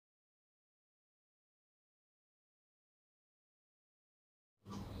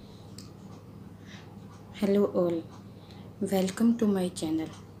Hello all, welcome to my channel.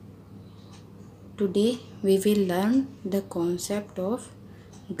 Today we will learn the concept of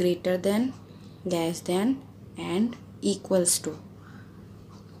greater than, less than and equals to.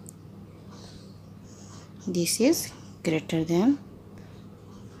 This is greater than,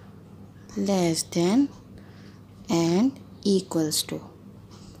 less than and equals to.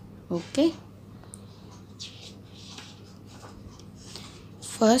 Okay.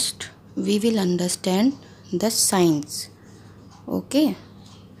 First we will understand the signs. Okay.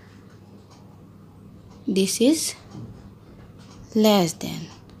 This is less than.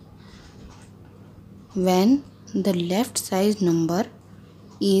 When the left side number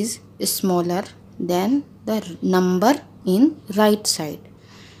is smaller than the number in right side.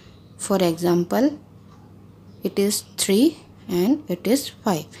 For example, it is 3 and it is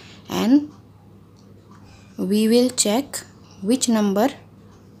 5, and we will check which number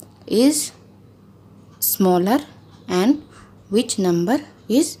is smaller and which number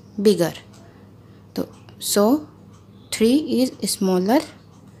is bigger. So 3 is smaller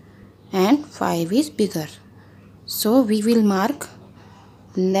and 5 is bigger. So we will mark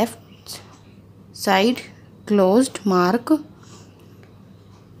left side closed mark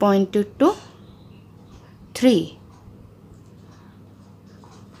pointed to 3.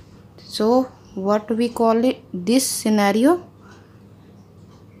 So what we call it this scenario?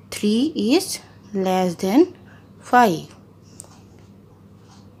 3 is less than 5.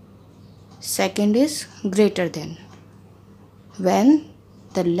 Second is greater than. When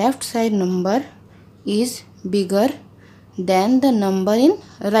the left side number is bigger than the number in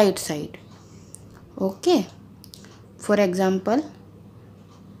right side. Okay. For example,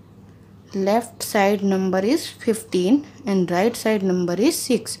 left side number is 15 and right side number is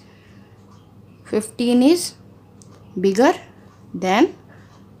 6. 15 is bigger than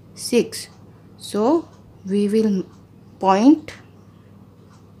 6. So we will point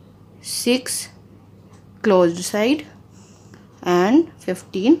 6 closed side and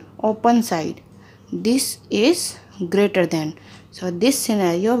 15 open side. This is greater than. So this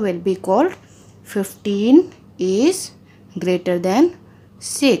scenario will be called 15 is greater than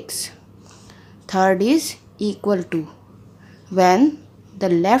 6. Third is equal to. When the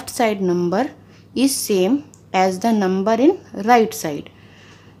left side number is same as the number in right side.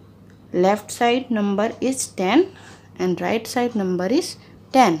 Left side number is 10 and right side number is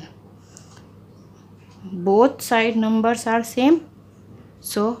 10. Both side numbers are same,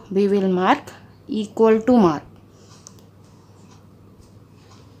 so we will mark equal to mark.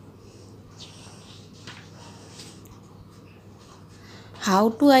 How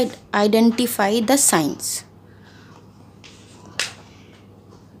to identify the signs?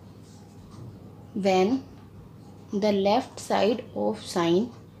 When the left side of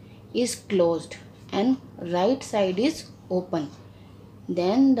sign is closed and right side is open,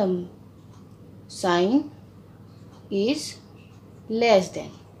 then the sign is less than.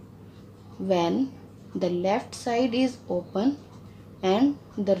 When the left side is open and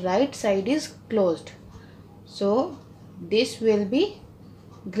the right side is closed, so this will be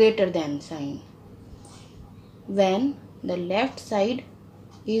greater than sign. When the left side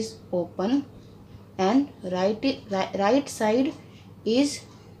is open and right side is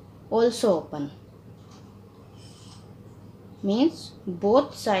also open, means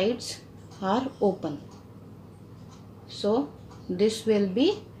both sides are open, so this will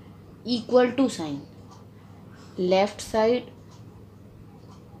be equal to sign. Left side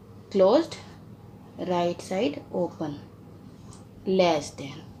closed, right side open. Less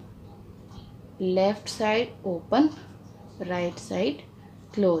than. Left side open, right side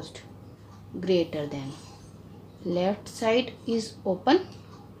closed. Greater than. Left side is open,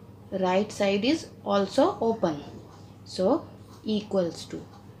 right side is also open, so equals to.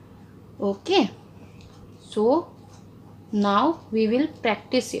 Okay, so now we will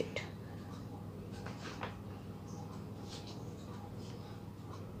practice it.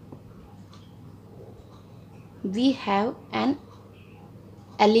 We have an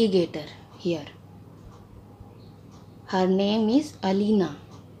alligator here. Her name is Alina.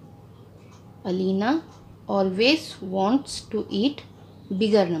 Alina always wants to eat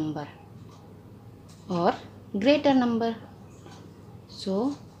bigger number or greater number.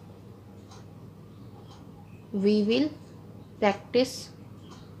 So we will practice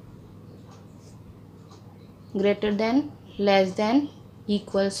greater than, less than,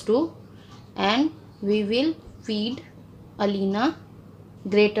 equals to, and we will feed Alina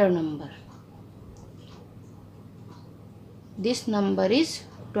greater number. This number is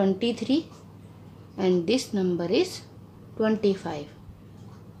 23 and this number is 25.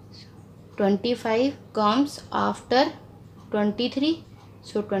 25 comes after 23.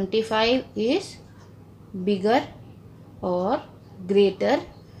 So 25 is bigger or greater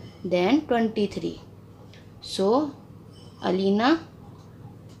than 23. So Alina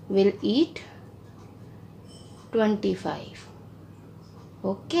will eat 25.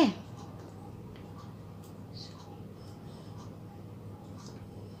 Okay.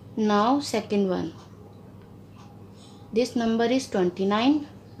 Now second one. This number is 29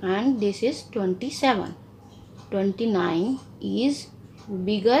 and this is 27. 29 is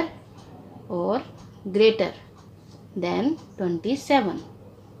bigger or greater than 27.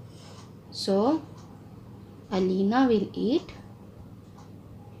 So Alina will eat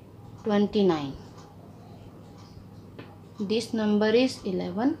 29. This number is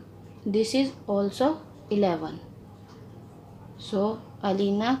 11. This is also 11. So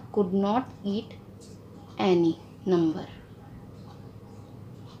Alina could not eat any number.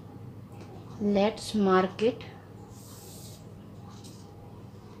 Let's mark it.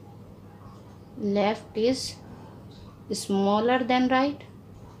 Left is smaller than right,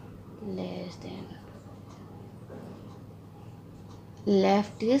 less than.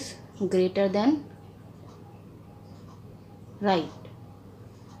 Left is greater than right.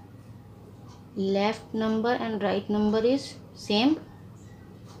 Left number and right number is same,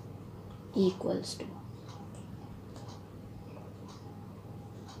 equals to.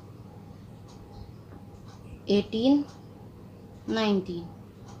 Eighteen, 19.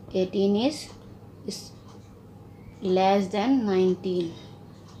 18 is less than 19.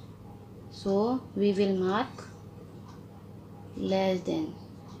 So we will mark less than.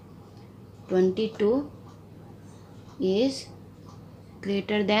 22 is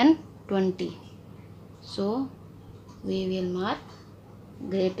greater than 20. So we will mark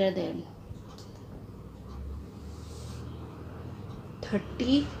greater than.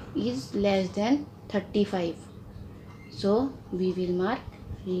 30 is less than 35. So we will mark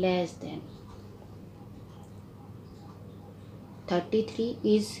less than. 33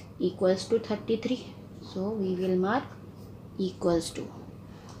 is equals to 33. So we will mark equals to.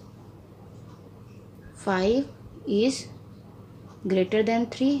 5 is greater than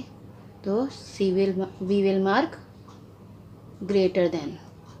 3. So we will mark greater than.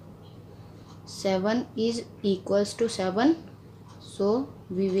 7 is equals to 7. So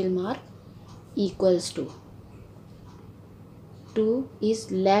we will mark equals to. 2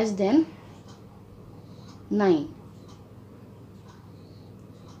 is less than 9.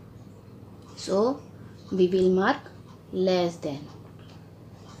 So we will mark less than.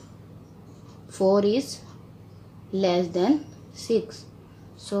 4 is less than 6.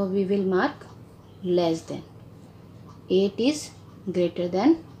 So we will mark less than. 8 is greater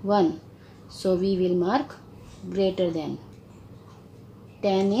than 1. So we will mark greater than.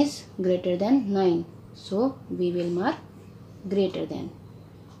 10 is greater than 9. So we will mark greater than.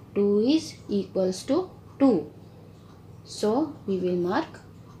 2 is equals to 2. So we will mark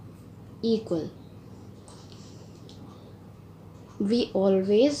equal. We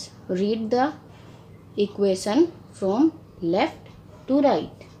always read the equation from left to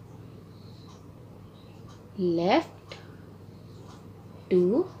right. Left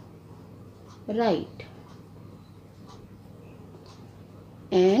to right.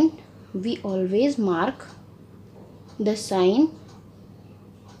 And we always mark the sign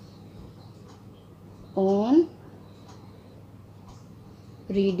on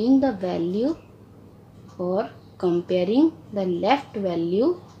reading the value or comparing the left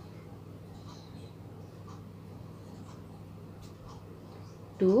value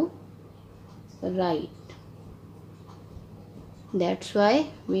to right. That's why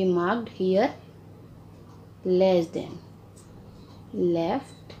we marked here less than.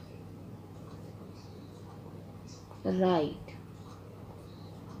 Left, right.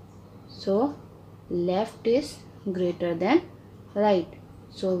 So left is greater than right.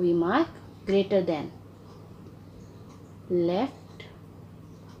 So we mark greater than. Left,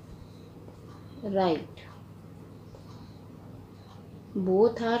 right.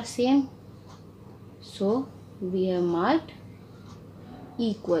 Both are same. So we have marked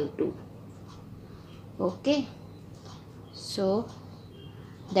equal to. Okay. So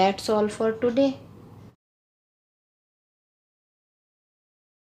that's all for today.